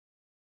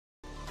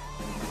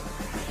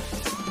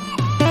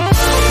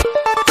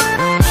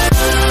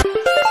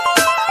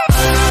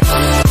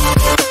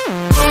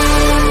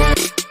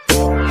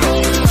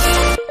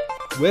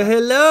Well,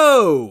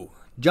 hello!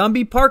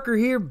 JohnBParker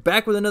here,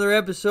 back with another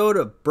episode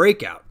of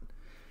BreakOut.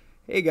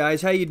 Hey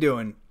guys, how you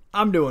doing?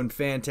 I'm doing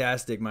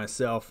fantastic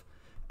myself.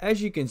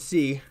 As you can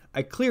see,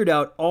 I cleared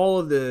out all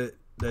of the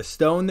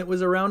stone that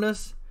was around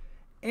us,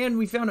 and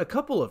we found a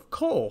couple of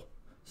coal.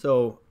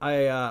 So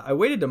I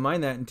waited to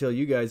mine that until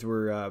you guys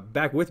were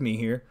back with me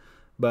here.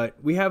 But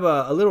we have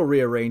a little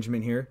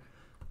rearrangement here,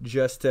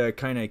 just to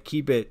kind of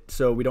keep it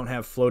so we don't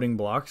have floating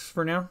blocks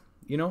for now,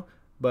 you know.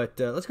 But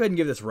let's go ahead and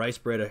give this rice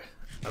bread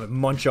a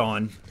munch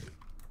on.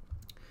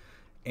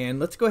 And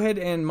let's go ahead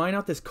and mine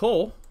out this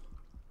coal,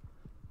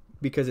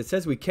 because it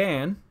says we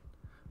can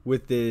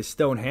with the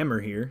stone hammer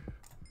here.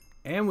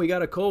 And we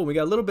got a coal. We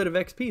got a little bit of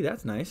XP.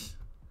 That's nice.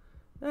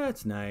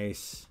 That's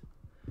nice.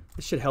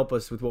 This should help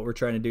us with what we're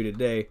trying to do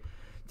today.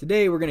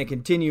 Today we're going to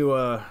continue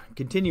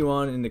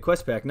on in the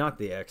quest pack, not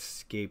the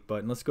escape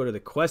button. Let's go to the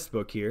quest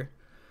book here.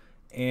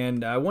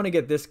 And I want to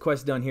get this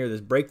quest done here, this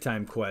break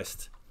time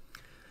quest.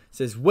 It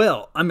says,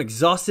 well, I'm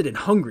exhausted and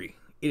hungry.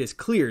 It is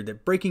clear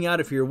that breaking out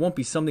of here won't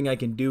be something I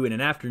can do in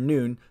an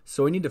afternoon,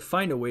 so I need to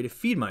find a way to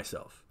feed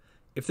myself.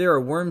 If there are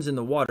worms in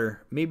the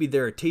water, maybe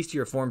there are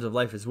tastier forms of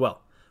life as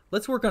well.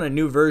 Let's work on a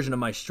new version of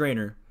my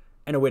strainer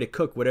and a way to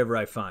cook whatever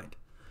I find.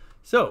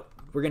 So,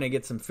 we're going to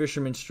get some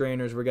fisherman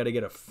strainers. We're going to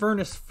get a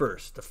furnace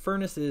first. The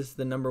furnace is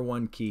the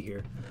 #1 key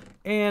here.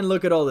 And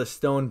look at all the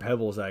stone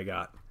pebbles I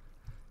got.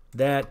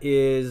 That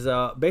is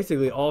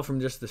basically all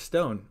from just the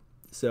stone.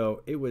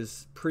 So, it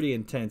was pretty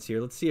intense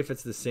here. Let's see if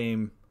it's the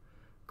same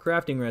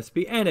crafting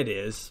recipe. And it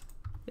is.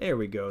 There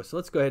we go. So,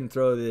 let's go ahead and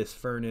throw this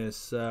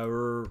furnace.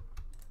 No!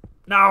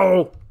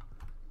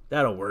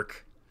 That'll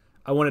work.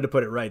 I wanted to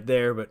put it right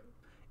there, but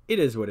it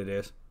is what it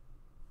is.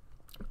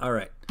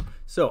 Alright.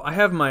 So, I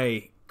have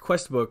my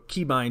quest book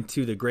keybind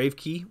to the grave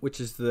key,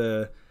 which is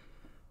the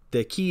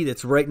key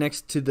that's right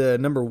next to the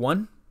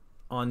 #1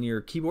 on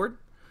your keyboard,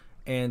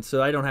 and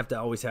so I don't have to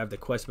always have the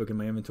quest book in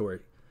my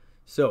inventory.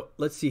 So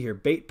let's see here: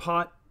 bait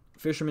pot,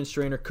 fisherman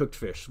strainer, cooked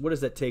fish. What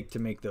does that take to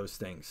make those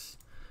things?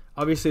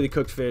 Obviously the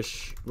cooked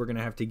fish we're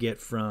gonna have to get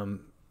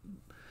from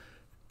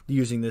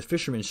using this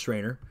fisherman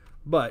strainer,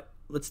 but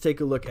let's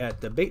take a look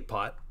at the bait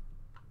pot,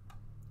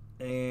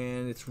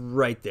 and it's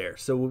right there.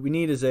 So what we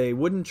need is a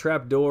wooden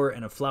trap door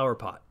and a flower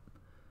pot.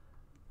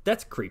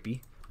 That's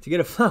creepy. To get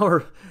a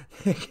flower...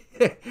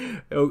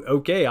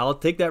 okay, I'll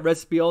take that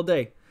recipe all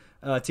day.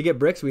 To get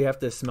bricks, we have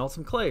to smelt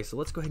some clay. So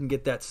let's go ahead and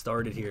get that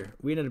started here.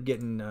 We ended up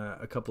getting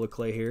a couple of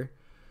clay here.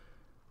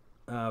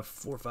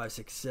 4, 5,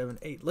 6, 7,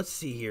 8. Let's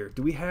see here.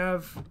 Do we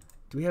have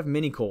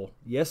mini coal?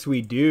 Yes,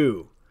 we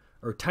do.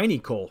 Or tiny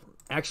coal.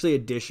 Actually,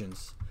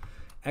 additions.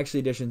 Actually,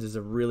 additions is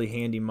a really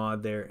handy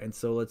mod there. And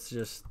so let's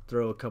just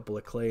throw a couple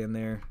of clay in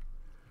there.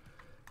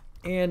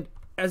 And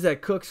as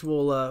that cooks,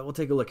 we'll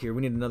take a look here.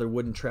 We need another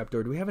wooden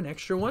trapdoor. Do we have an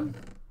extra one?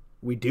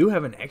 We do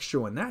have an extra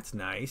one. That's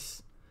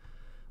nice.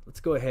 Let's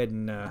go ahead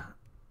and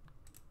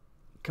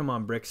come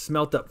on, bricks,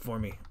 smelt up for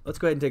me. Let's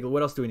go ahead and take a look.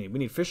 What else do we need? We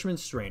need fisherman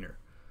strainer.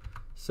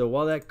 So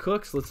while that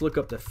cooks, let's look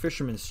up the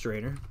fisherman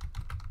strainer.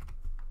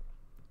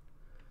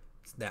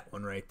 It's that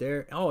one right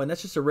there. Oh, and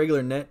that's just a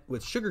regular net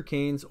with sugar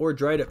canes or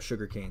dried up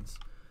sugar canes.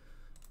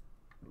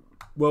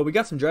 Well, we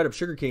got some dried up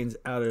sugar canes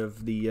out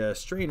of the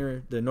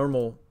strainer, the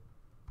normal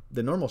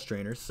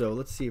strainers. So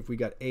let's see if we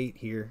got 8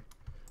 here.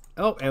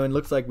 Oh, and it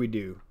looks like we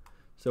do.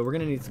 So we're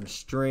gonna need some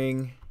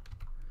string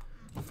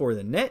for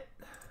the net.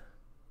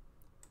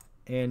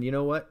 And you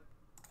know what?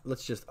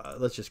 Let's just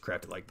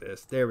craft it like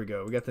this. There we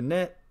go. We got the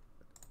net,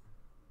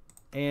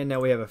 and now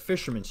we have a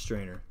fisherman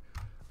strainer.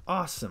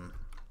 Awesome.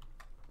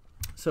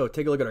 So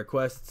take a look at our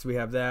quests. We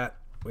have that.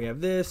 We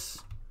have this.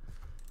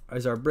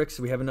 As our bricks,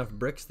 we have enough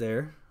bricks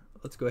there.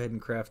 Let's go ahead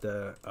and craft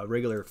a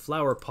regular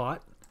flower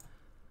pot.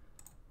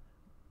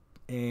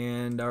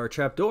 And our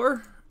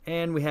trapdoor,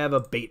 and we have a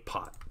bait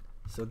pot.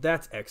 So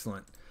that's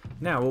excellent.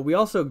 Now, what we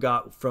also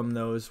got from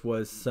those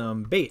was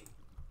some bait.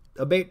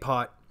 A bait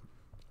pot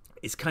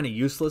is kind of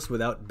useless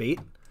without bait.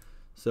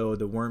 So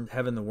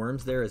having the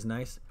worms there is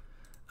nice.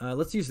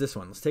 Let's use this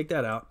one. Let's take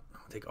that out.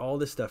 Take all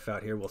this stuff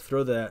out here. We'll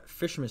throw that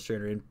fisherman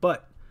strainer in,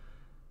 but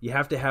you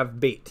have to have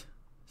bait.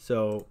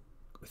 So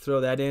we throw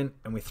that in,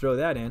 and we throw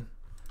that in.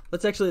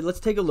 Let's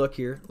take a look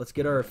here. Let's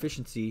get our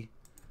efficiency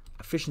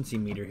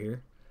meter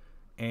here.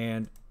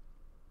 And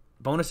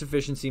bonus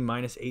efficiency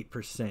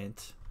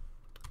 -8%.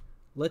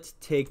 Let's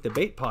take the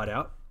bait pot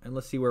out and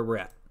let's see where we're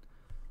at.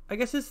 I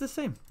guess it's the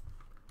same.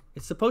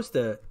 It's supposed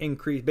to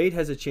increase. Bait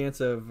has a chance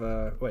of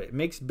it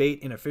makes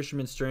bait in a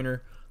fisherman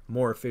strainer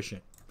more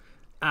efficient.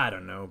 I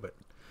don't know, but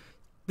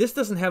this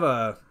doesn't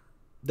have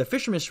the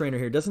fisherman strainer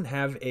here doesn't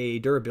have a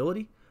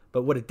durability,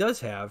 but what it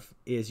does have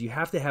is you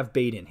have to have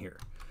bait in here.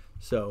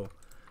 So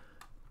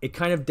it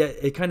kind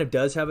of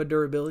does have a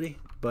durability.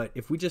 But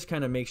if we just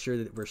kind of make sure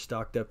that we're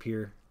stocked up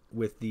here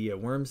with the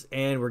worms,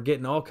 and we're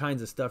getting all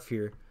kinds of stuff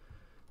here.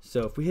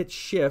 So if we hit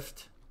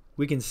shift,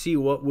 we can see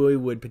what we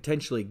would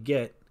potentially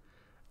get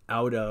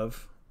out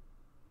of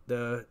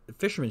the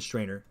fisherman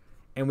strainer.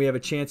 And we have a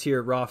chance here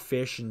at raw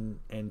fish and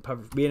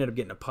puffer. We ended up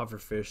getting a puffer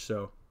fish,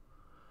 so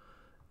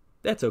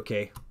that's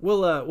okay.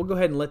 We'll go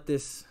ahead and let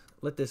this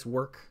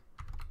work.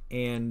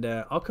 and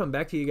I'll come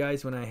back to you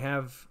guys when I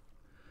have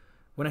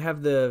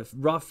the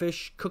raw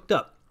fish cooked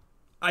up.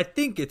 I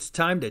think it's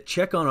time to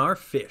check on our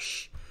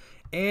fish,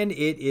 and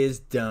it is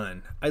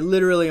done. I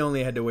literally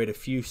only had to wait a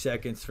few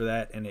seconds for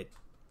that, and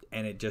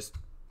it just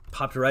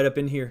popped right up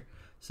in here.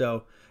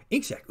 So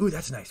ink sac, ooh,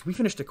 that's nice. We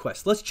finished a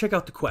quest. Let's check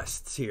out the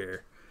quests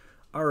here.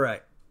 All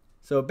right.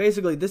 So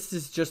basically, this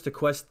is just a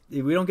quest.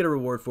 We don't get a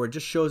reward for it. It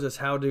just shows us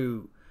how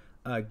to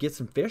get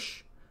some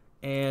fish,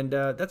 and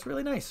that's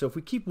really nice. So if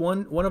we keep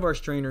one of our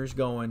strainers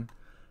going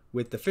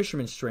with the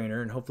fisherman's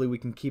strainer, and hopefully we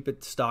can keep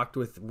it stocked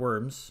with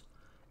worms,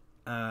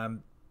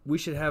 we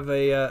should have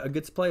a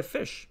good supply of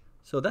fish.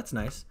 So that's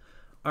nice.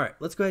 All right,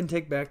 let's go ahead and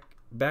take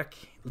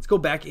let's go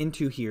back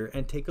into here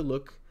and take a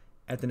look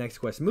at the next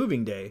quest,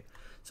 Moving Day.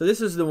 So this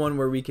is the one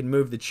where we can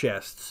move the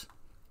chests,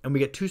 and we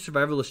get 2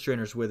 survivalist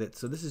strainers with it.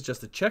 So this is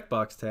just a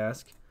checkbox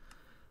task.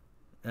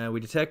 We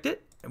detect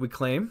it, and we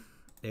claim.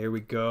 There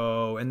we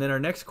go. And then our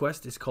next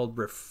quest is called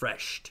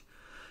Refreshed.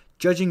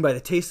 Judging by the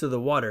taste of the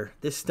water,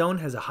 this stone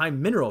has a high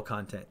mineral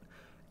content.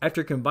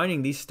 After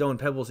combining these stone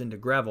pebbles into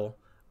gravel,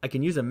 I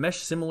can use a mesh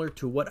similar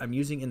to what I'm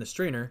using in the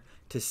strainer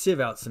to sieve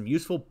out some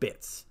useful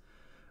bits.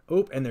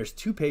 Oh, and there's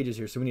 2 pages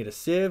here. So we need a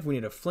sieve, we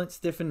need a flint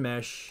stiffen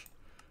mesh,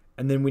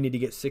 and then we need to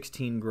get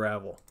 16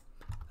 gravel.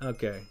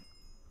 Okay.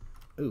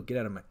 Ooh, get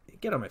out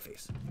of my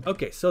face.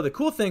 Okay, so the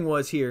cool thing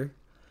was here,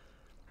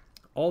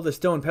 all the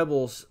stone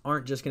pebbles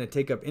aren't just going to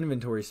take up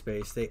inventory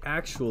space. They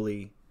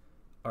actually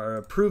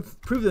are prove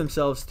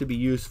themselves to be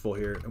useful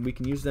here, and we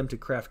can use them to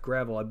craft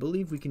gravel. I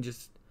believe we can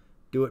just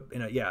do it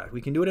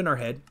we can do it in our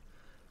head,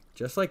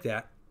 just like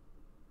that.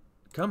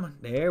 Come on,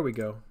 there we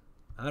go.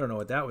 I don't know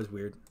what that was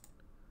weird.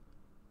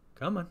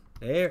 Come on,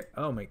 there.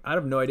 Oh my, I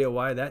have no idea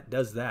why that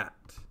does that.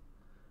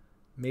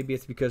 Maybe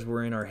it's because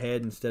we're in our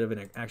head instead of in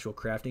an actual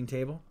crafting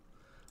table.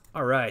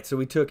 All right, so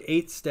we took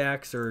 8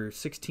 stacks or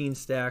 16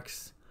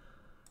 stacks.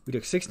 We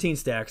took 16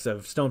 stacks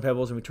of stone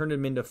pebbles and we turned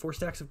them into 4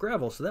 stacks of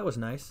gravel, so that was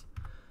nice.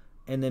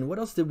 And then what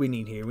else did we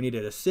need here? We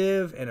needed a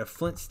sieve and a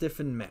flint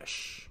stiffen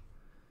mesh.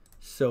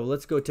 So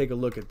let's go take a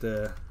look at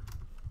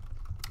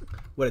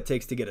what it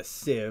takes to get a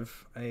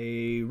sieve,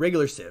 a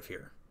regular sieve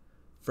here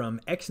from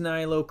Ex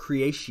Nihilo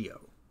Creatio.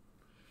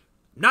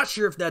 Not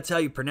sure if that's how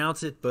you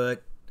pronounce it,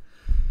 but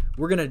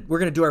we're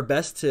gonna do our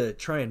best to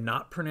try and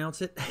not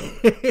pronounce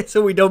it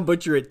so we don't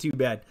butcher it too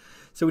bad.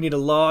 So we need a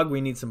log, we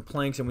need some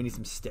planks, and we need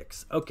some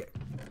sticks. Okay.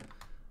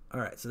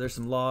 All right, so there's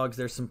some logs,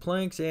 there's some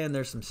planks, and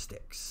there's some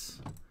sticks.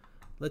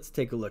 Let's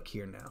take a look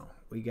here now.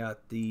 We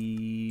got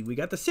the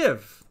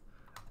sieve.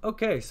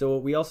 Okay, so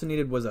what we also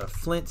needed was a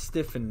flint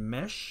stiffen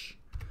mesh.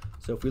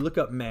 So if we look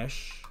up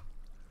mesh,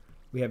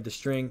 we have the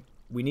string.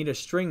 We need a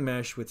string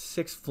mesh with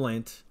 6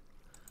 flint.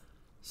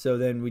 So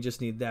then we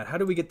just need that. How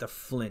do we get the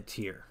flint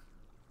here?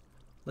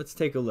 Let's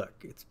take a look.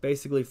 It's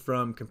basically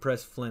from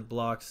compressed flint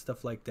blocks,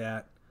 stuff like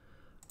that.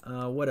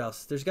 What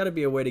else? There's got to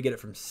be a way to get it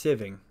from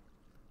sieving,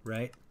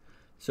 right?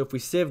 So if we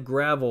sieve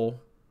gravel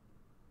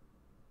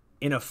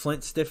in a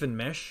flint stiffen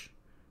mesh,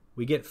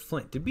 we get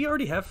flint. Did we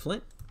already have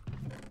flint?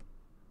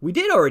 We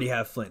did already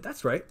have flint.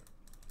 That's right.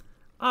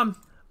 I'm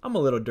a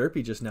little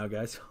derpy just now,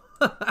 guys.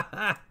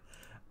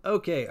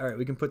 Okay, all right,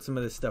 we can put some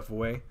of this stuff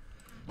away.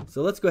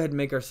 So let's go ahead and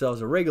make ourselves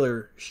a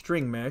regular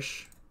string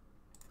mesh,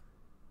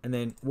 and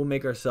then we'll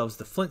make ourselves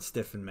the flint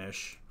stiffen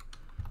mesh,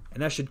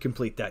 and that should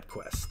complete that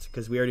quest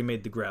because we already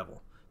made the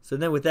gravel. So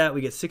then with that,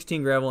 we get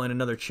 16 gravel and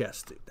another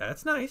chest.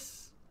 That's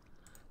nice.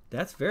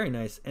 That's very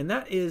nice. And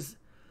that is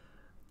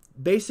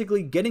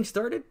basically getting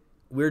started.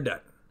 We're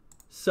done.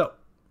 So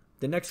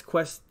the next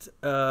quest,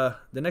 the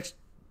next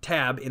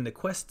tab in the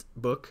quest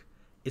book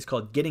is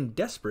called Getting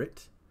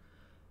Desperate.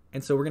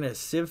 And so we're going to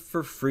sieve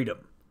for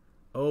freedom.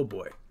 Oh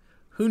boy.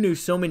 Who knew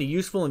so many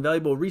useful and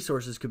valuable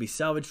resources could be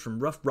salvaged from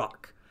rough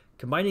rock?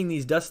 Combining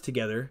these dusts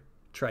together,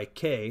 try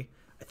K,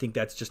 I think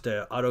that's just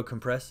a auto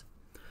compress,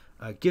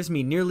 gives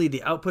me nearly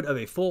the output of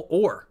a full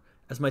ore.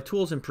 As my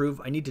tools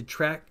improve, I need to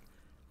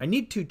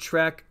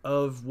track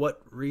of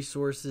what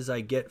resources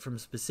I get from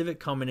specific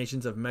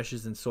combinations of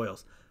meshes and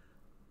soils.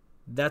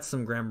 That's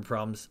some grammar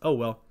problems. Oh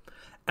well.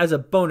 As a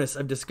bonus,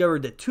 I've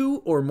discovered that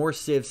 2 or more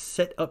sieves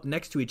set up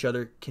next to each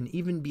other can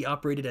even be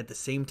operated at the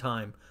same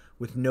time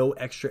with no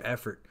extra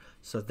effort.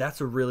 So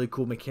that's a really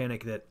cool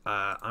mechanic that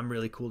I'm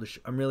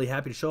really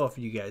happy to show off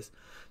for you guys.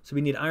 So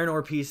we need iron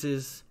ore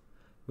pieces,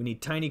 we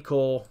need tiny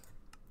coal,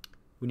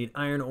 we need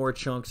iron ore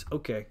chunks.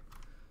 Okay,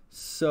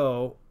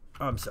 so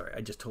I'm sorry,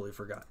 I just totally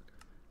forgot.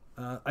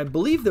 I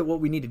believe that what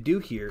we need to do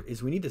here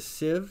is we need to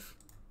sieve.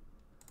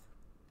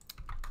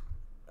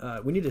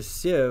 We need to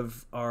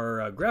sieve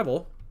our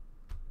gravel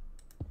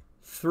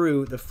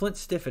through the flint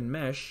stiffen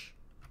mesh,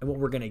 and what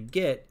we're going to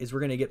get is we're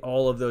going to get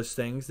all of those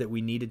things that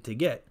we needed to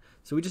get.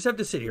 So we just have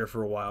to sit here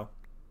for a while.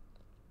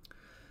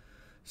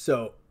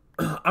 So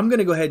I'm going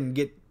to go ahead and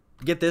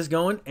get this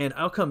going, and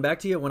I'll come back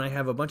to you when I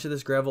have a bunch of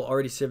this gravel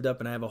already sieved up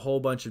and I have a whole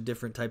bunch of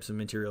different types of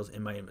materials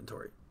in my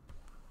inventory.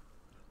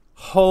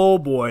 Oh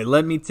boy,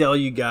 let me tell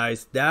you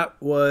guys,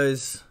 that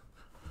was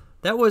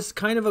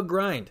kind of a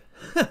grind.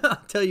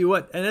 I'll tell you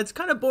what, and it's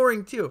kind of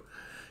boring too.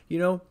 You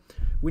know,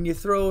 when you're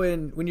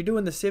doing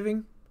the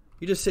sieving,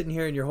 you're just sitting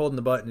here and you're holding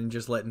the button and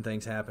just letting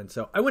things happen.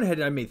 So I went ahead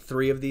and I made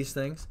 3 of these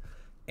things,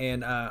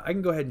 and I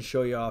can go ahead and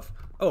show you off.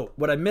 Oh,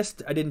 what I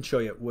didn't show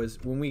you, was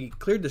when we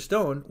cleared the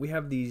stone, we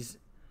have these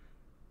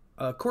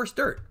coarse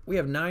dirt. We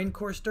have 9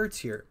 coarse dirts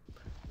here.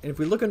 And if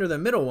we look under the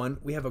middle one,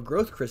 we have a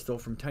growth crystal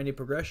from Tiny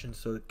Progression.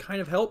 So it kind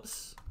of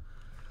helps.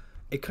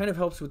 It kind of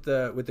helps with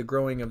the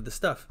growing of the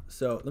stuff.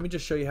 So let me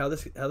just show you how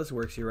this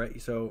works here,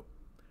 right? So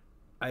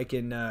I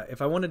can,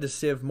 if I wanted to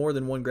sieve more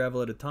than 1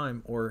 gravel at a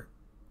time, or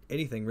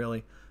anything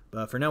really,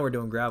 but for now we're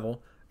doing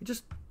gravel, you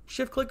just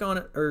shift click on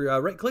it, or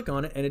right click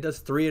on it, and it does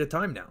 3 at a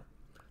time now.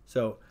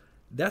 So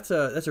that's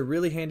a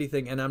really handy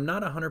thing, and I'm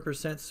not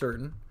 100%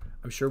 certain.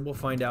 I'm sure we'll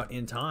find out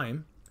in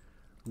time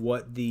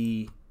what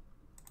the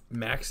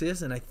max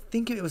is, and I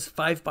think it was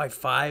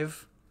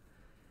 5x5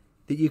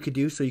 that you could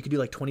do, so you could do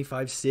like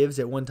 25 sieves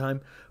at one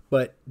time,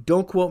 but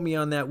don't quote me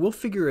on that. We'll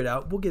figure it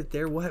out. We'll get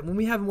there. When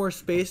we have more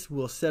space,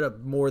 we'll set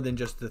up more than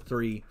just the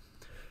 3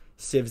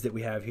 sieves that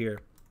we have here.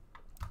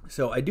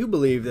 So I do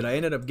believe that I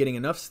ended up getting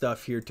enough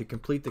stuff here to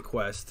complete the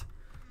quest,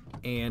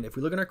 and if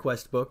we look in our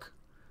quest book,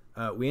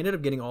 we ended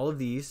up getting all of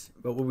these,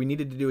 but what we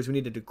needed to do is we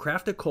needed to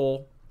craft a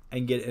coal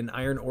and get an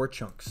iron ore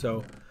chunk.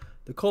 So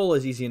the coal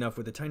is easy enough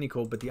with the tiny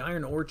coal, but the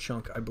iron ore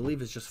chunk, I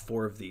believe, is just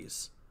 4 of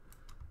these,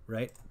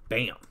 right?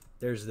 Bam!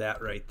 There's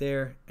that right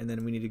there. And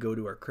then we need to go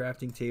to our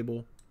crafting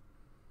table,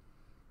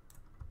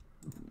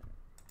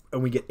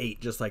 and we get 8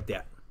 just like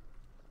that.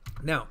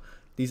 Now,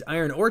 these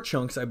iron ore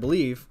chunks, I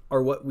believe,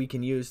 are what we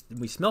can use.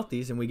 We smelt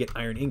these, and we get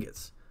iron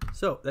ingots.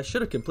 So that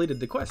should have completed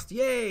the quest.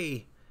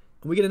 Yay!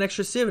 And we get an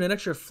extra sieve and an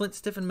extra flint,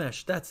 stiffen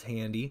mesh. That's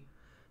handy.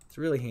 It's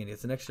really handy.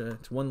 It's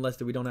 1 less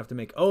that we don't have to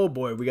make. Oh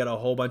boy, we got a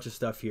whole bunch of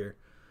stuff here.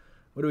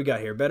 What do we got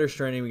here? Better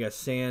stranding. We got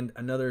sand,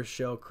 another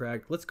shell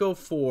crack. Let's go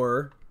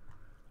for,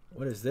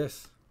 what is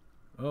this?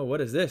 Oh,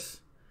 what is this?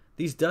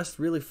 These dusts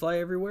really fly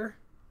everywhere?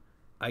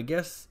 I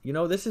guess,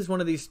 this is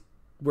one of these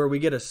where we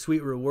get a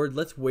sweet reward.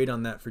 Let's wait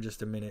on that for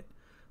just a minute.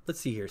 Let's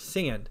see here.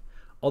 Sand.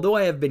 Although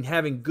I have been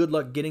having good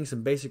luck getting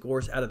some basic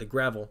ores out of the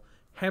gravel,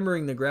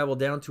 hammering the gravel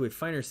down to a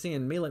finer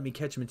sand may let me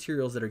catch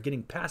materials that are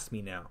getting past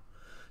me now.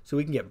 So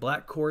we can get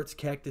black quartz,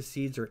 cactus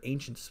seeds, or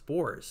ancient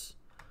spores.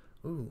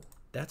 Ooh,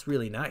 that's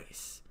really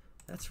nice.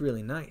 That's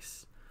really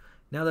nice.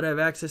 Now that I have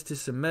access to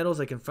some metals,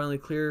 I can finally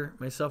clear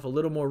myself a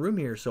little more room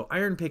here. So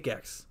iron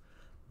pickaxe.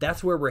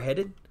 That's where we're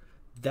headed.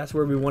 That's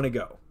where we want to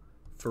go.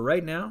 For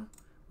right now,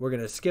 we're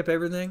going to skip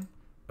everything,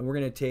 and we're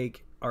going to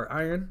take our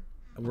iron,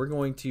 and we're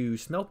going to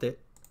smelt it,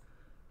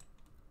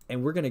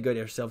 and we're going to get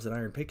ourselves an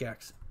iron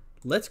pickaxe.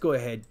 Let's go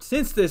ahead.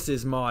 Since this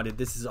is modded,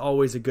 this is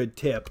always a good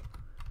tip.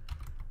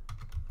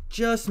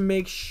 Just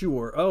make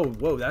sure. Oh,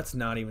 whoa, that's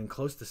not even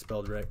close to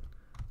spelled right.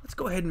 Let's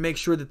go ahead and make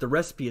sure that the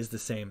recipe is the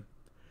same.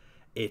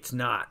 It's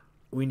not.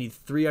 We need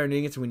 3 iron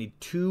ingots, and we need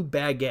 2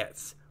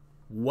 baguettes.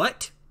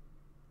 What?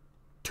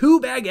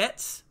 2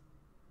 baguettes?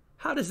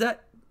 How does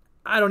that?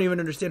 I don't even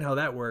understand how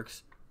that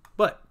works.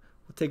 But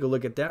we'll take a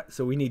look at that.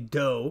 So we need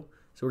dough.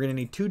 So we're going to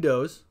need 2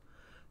 doughs.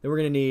 Then we're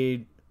going to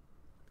need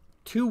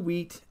 2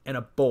 wheat and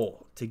a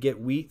bowl. To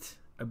get wheat,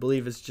 I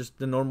believe is just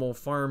the normal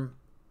farm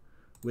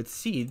with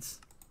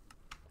seeds.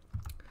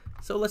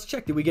 So let's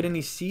check. Did we get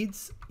any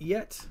seeds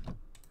yet?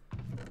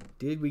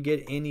 Did we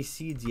get any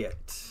seeds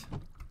yet?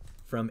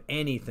 From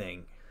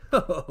anything?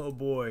 Oh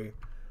boy.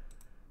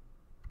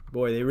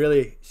 Boy, they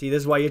really... See,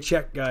 this is why you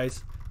check,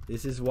 guys.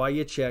 This is why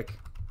you check.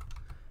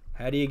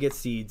 How do you get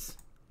seeds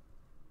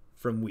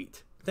from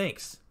wheat?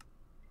 Thanks.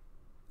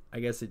 I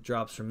guess it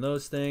drops from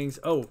those things.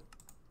 Oh,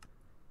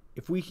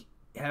 if we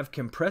have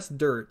compressed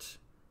dirt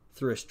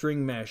through a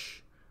string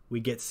mesh,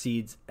 we get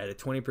seeds at a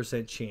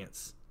 20%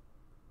 chance.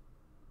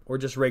 Or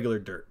just regular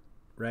dirt,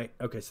 right?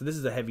 Okay, so this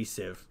is a heavy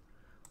sieve.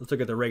 Let's look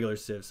at the regular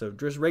sieve. So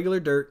just regular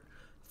dirt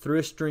through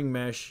a string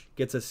mesh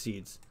gets us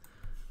seeds.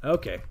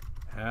 Okay,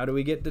 how do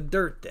we get the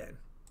dirt then?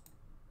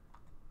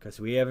 Because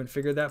we haven't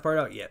figured that part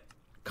out yet.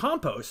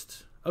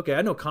 Compost. Okay,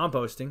 I know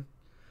composting.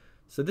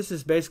 So this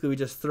is basically we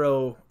just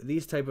throw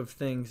these type of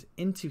things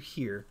into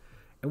here.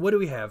 And what do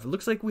we have? It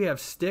looks like we have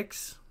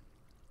sticks.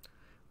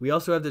 We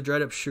also have the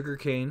dried up sugar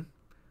cane.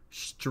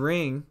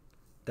 String.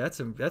 That's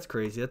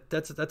crazy.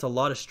 That's a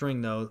lot of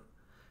string though.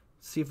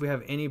 Let's see if we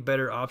have any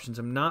better options.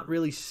 I'm not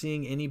really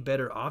seeing any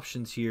better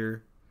options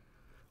here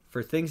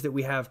for things that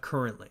we have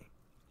currently.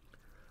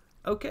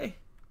 Okay.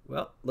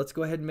 Well, let's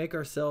go ahead and make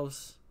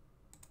ourselves...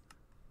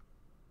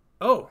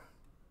 Oh!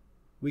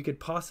 We could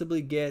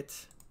possibly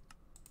get...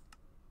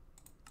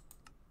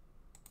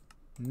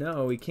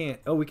 No, we can't.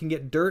 Oh, we can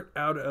get dirt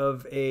out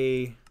of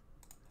a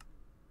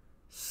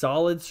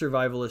solid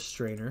survivalist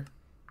strainer,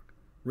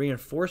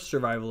 reinforced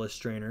survivalist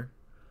strainer,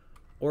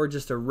 or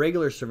just a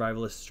regular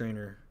survivalist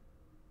strainer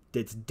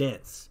that's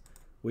dense,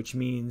 which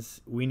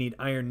means we need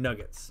iron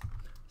nuggets.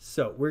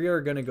 So we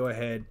are going to go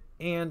ahead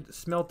and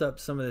smelt up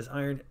some of this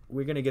iron.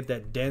 We're going to get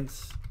that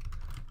dense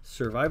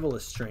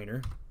survivalist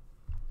strainer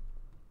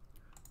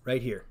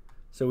right here.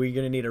 So we're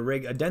going to need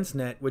a dense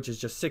net, which is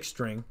just 6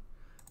 string.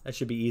 That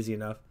should be easy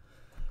enough.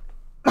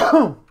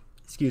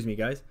 Excuse me,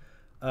 guys.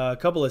 a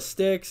couple of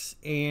sticks,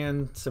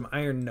 and some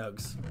iron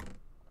nugs.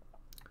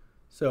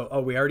 So,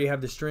 oh, we already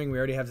have the string. We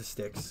already have the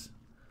sticks.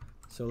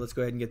 So let's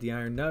go ahead and get the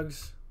iron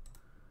nugs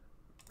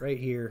right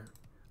here.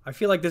 I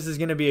feel like this is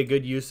going to be a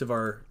good use of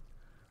our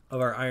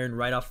iron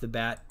right off the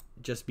bat,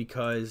 just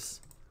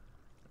because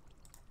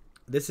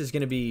this is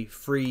going to be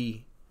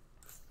free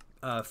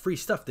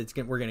stuff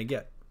we're going to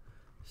get.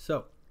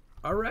 So,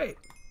 all right.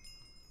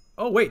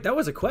 Oh, wait, that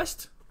was a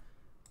quest?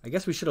 I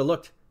guess we should have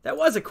looked. That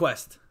was a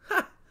quest.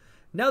 Ha!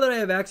 Now that I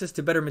have access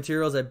to better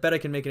materials, I bet I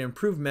can make an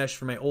improved mesh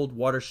for my old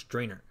water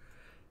strainer.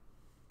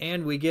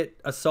 And we get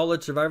a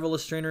solid survivalist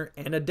strainer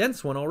and a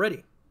dense one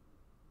already.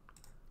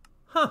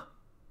 Huh.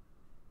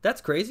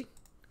 That's crazy.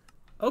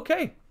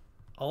 Okay.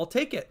 I'll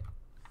take it.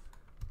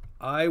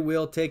 I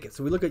will take it.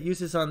 So we look at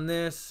uses on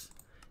this.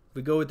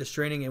 We go with the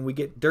straining and we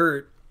get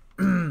dirt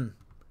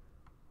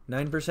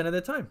 9% of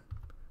the time.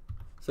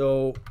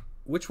 So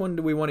which one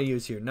do we want to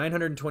use here?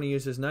 920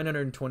 uses,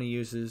 920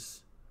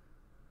 uses,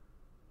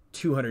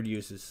 200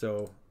 uses.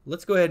 So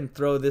let's go ahead and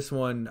throw this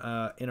one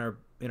in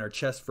our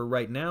chest for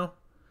right now.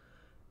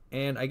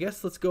 And I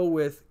guess let's go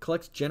with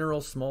collects general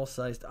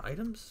small-sized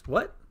items.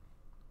 What?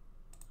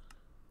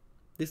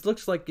 This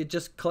looks like it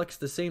just collects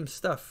the same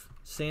stuff.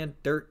 Sand,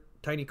 dirt,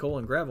 tiny coal,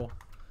 and gravel.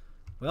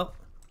 Well,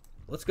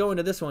 let's go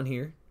into this one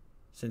here.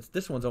 Since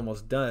this one's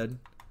almost done.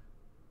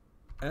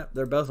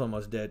 They're both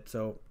almost dead.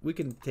 So we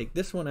can take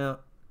this one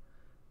out.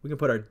 We can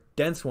put our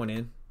dense one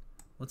in.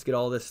 Let's get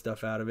all this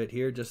stuff out of it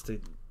here just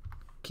to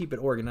keep it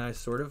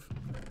organized, sort of.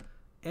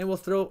 And we'll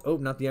throw... Oh,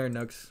 not the iron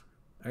nugs.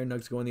 Iron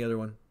nugs go in the other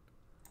one.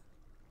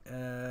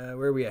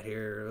 Where are we at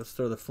here? Let's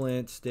throw the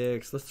flint,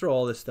 sticks. Let's throw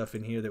all this stuff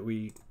in here that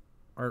we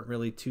aren't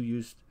really too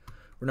used.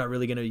 We're not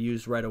really going to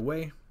use right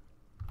away.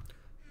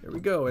 There we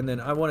go. And then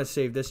I want to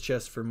save this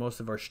chest for most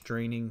of our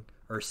straining,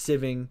 our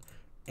sieving,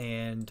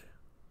 and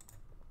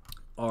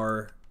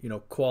our, you know,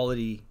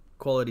 quality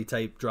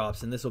type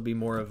drops. And this will be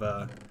more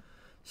of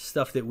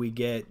stuff that we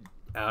get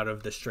out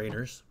of the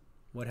strainers,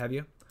 what have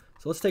you.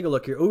 So let's take a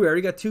look here. Oh, we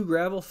already got 2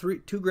 gravel,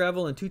 2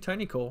 gravel, and 2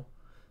 tiny coal.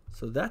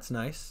 So that's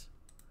nice.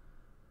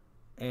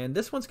 And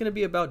this one's going to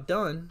be about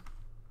done.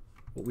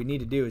 What we need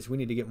to do is we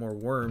need to get more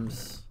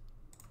worms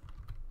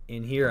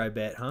in here, I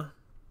bet, huh?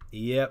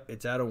 Yep,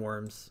 it's out of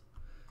worms.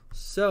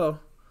 So,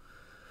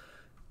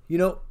 you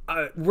know,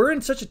 we're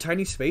in such a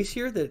tiny space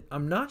here that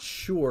I'm not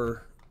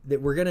sure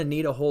that we're going to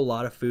need a whole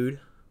lot of food.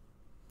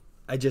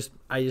 I just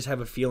have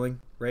a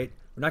feeling, right?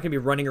 We're not going to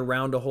be running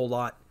around a whole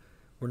lot.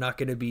 We're not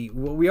going to be...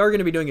 What we are going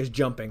to be doing is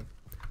jumping.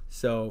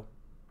 So,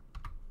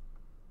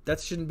 that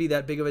shouldn't be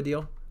that big of a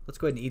deal. Let's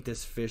go ahead and eat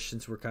this fish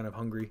since we're kind of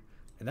hungry.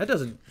 And that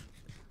doesn't...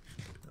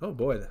 Oh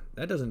boy,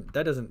 that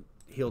doesn't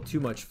heal too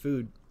much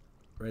food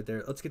right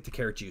there. Let's get the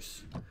carrot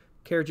juice.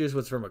 Carrot juice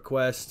was from a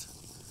quest.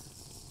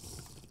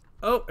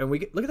 Oh, and we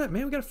get... Look at that,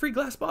 man. We got a free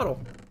glass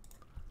bottle.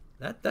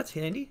 That's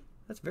handy.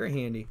 That's very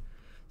handy.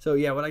 So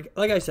yeah, like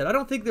I said, I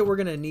don't think that we're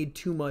gonna need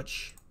too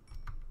much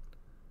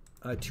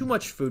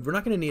food. We're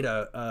not gonna need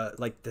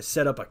like to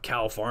set up a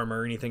cow farm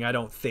or anything. I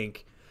don't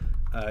think,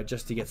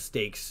 just to get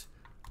steaks.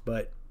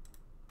 But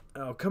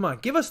oh, come on,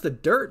 give us the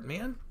dirt,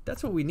 man.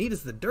 That's what we need,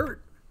 is the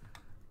dirt,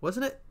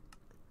 wasn't it?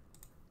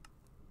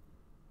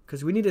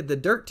 Because we needed the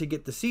dirt to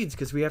get the seeds.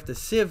 Because we have to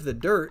sieve the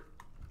dirt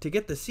to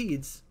get the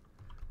seeds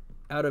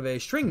out of a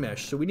string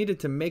mesh. So we needed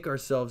to make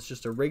ourselves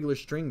just a regular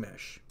string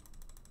mesh.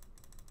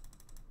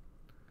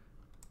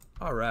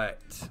 All right.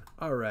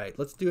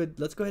 Let's do it.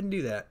 Let's go ahead and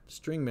do that.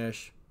 String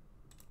mesh.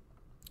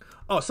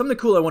 Oh, something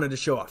cool I wanted to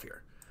show off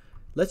here.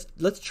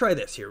 Let's try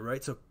this here,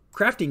 right? So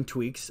crafting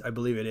tweaks, I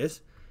believe it is.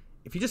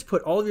 If you just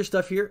put all of your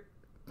stuff here,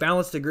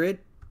 balance the grid,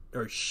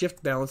 or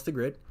shift balance the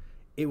grid,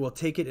 it will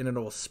take it and it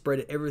will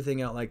spread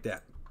everything out like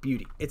that.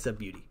 Beauty. It's a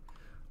beauty.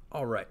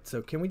 All right.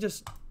 So can we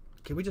just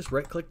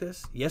right click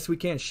this? Yes, we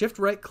can. Shift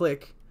right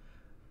click,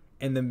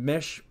 and the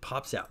mesh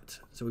pops out.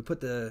 So we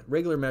put the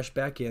regular mesh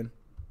back in.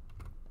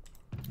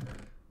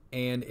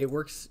 And it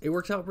works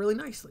out really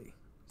nicely.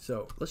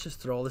 So let's just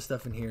throw all this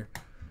stuff in here.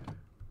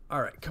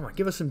 All right, come on,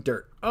 give us some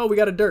dirt. Oh, we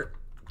got a dirt.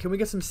 Can we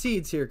get some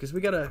seeds here? Because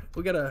we gotta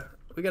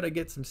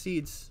get some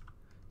seeds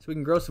so we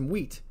can grow some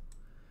wheat.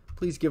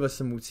 Please give us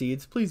some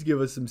seeds. Please give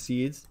us some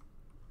seeds.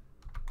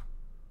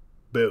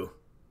 Boo.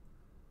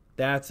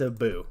 That's a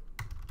boo.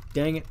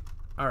 Dang it.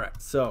 All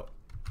right, so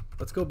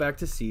let's go back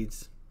to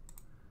seeds.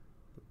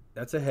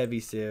 That's a heavy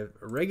sieve.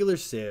 A regular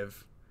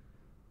sieve.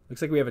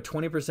 Looks like we have a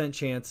 20%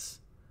 chance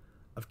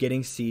of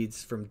getting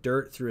seeds from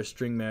dirt through a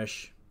string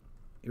mesh.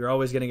 You're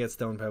always going to get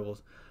stone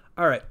pebbles.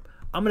 All right,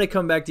 I'm going to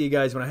come back to you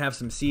guys when I have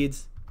some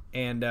seeds,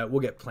 and we'll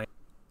get planted.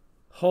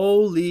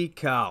 Holy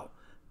cow.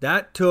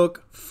 That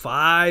took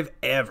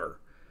forever.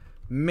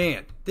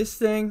 Man, this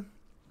thing,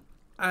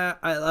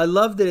 I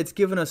love that it's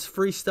giving us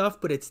free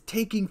stuff, but it's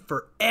taking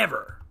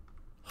forever.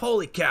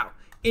 Holy cow.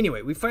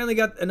 Anyway, we finally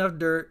got enough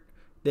dirt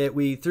that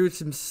we threw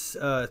some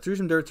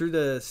dirt through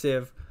the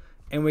sieve,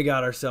 and we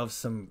got ourselves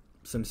some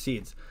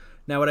seeds.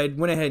 Now, what I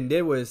went ahead and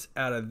did was,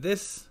 out of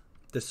this,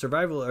 the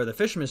survival or the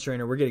fisherman's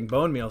trainer, we're getting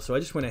bone meal. So I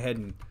just went ahead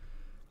and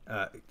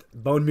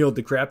bone mealed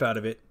the crap out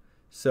of it.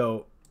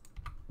 So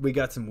we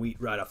got some wheat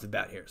right off the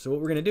bat here. So what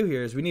we're going to do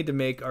here is we need to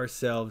make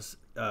ourselves,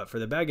 for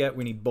the baguette,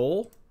 we need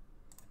bowl,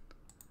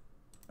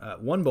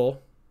 1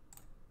 bowl,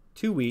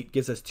 2 wheat,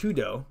 gives us 2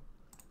 dough.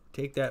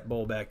 Take that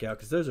bowl back out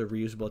because those are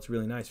reusable. It's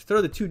really nice.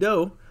 Throw the 2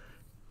 dough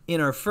in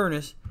our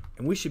furnace,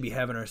 and we should be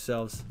having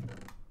ourselves...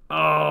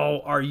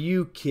 Oh, are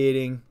you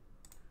kidding?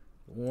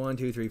 1,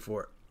 2, 3,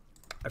 4.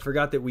 I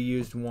forgot that we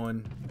used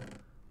 1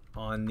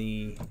 on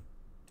the...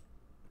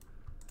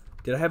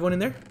 Did I have 1 in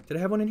there? Did I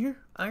have 1 in here?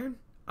 Iron?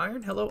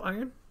 Iron? Hello,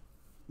 iron?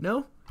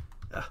 No?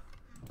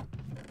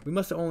 We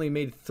must have only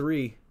made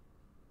 3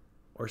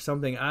 or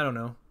something. I don't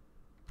know.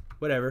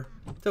 Whatever.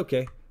 It's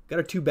okay. Got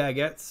our 2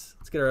 baguettes.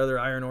 Let's get our other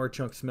iron ore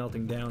chunks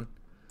melting down.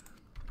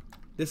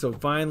 This will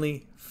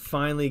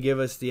finally give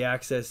us the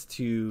access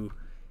to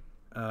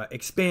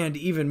expand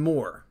even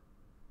more.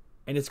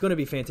 And it's going to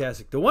be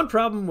fantastic. The one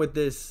problem with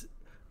this,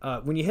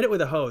 when you hit it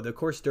with a hoe, the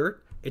coarse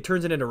dirt, it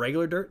turns it into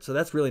regular dirt. So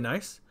that's really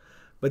nice.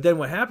 But then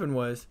what happened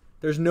was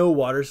there's no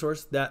water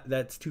source.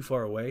 That's too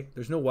far away.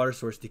 There's no water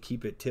source to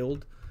keep it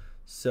tilled.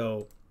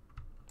 So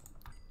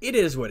it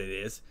is what it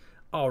is.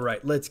 All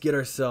right, let's get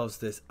ourselves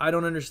this. I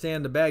don't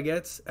understand the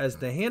baguettes as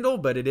the handle,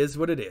 but it is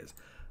what it is.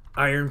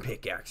 Iron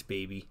pickaxe,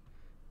 baby.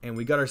 And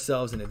we got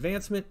ourselves an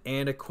advancement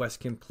and a quest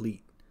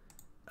complete.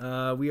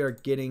 We are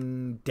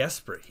getting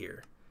desperate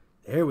here.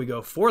 There we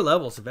go. 4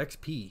 levels of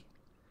XP.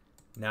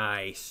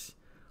 Nice.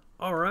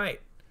 All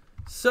right.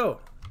 So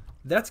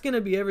that's going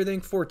to be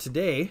everything for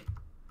today.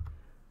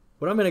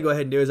 What I'm going to go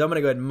ahead and do is I'm going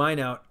to go ahead and mine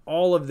out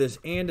all of this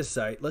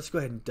andesite. Let's go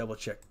ahead and double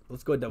check.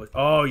 Let's go ahead and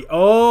double.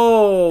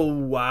 Oh,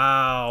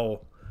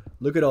 wow.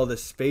 Look at all the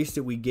space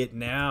that we get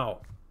now.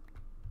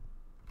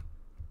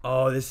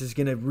 Oh, this is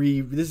going to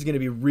be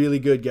really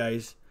good,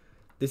 guys.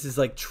 This is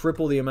like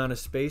triple the amount of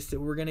space that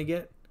we're going to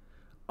get.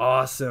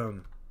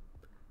 Awesome.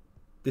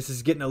 This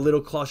is getting a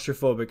little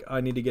claustrophobic.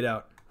 I need to get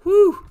out.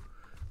 Whew.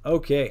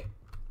 Okay.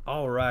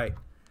 All right.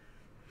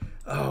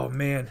 Oh,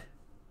 man.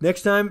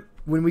 Next time,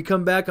 when we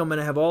come back, I'm going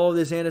to have all of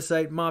this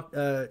andesite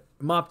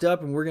mopped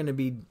up, and we're going to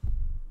be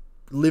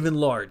living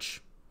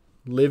large.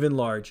 Living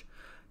large.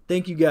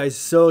 Thank you guys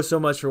so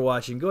much for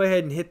watching. Go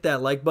ahead and hit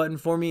that like button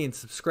for me and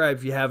subscribe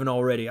if you haven't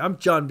already. I'm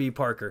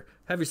JohnBParker.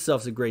 Have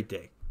yourselves a great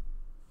day.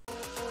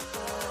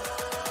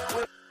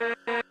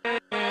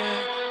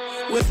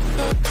 With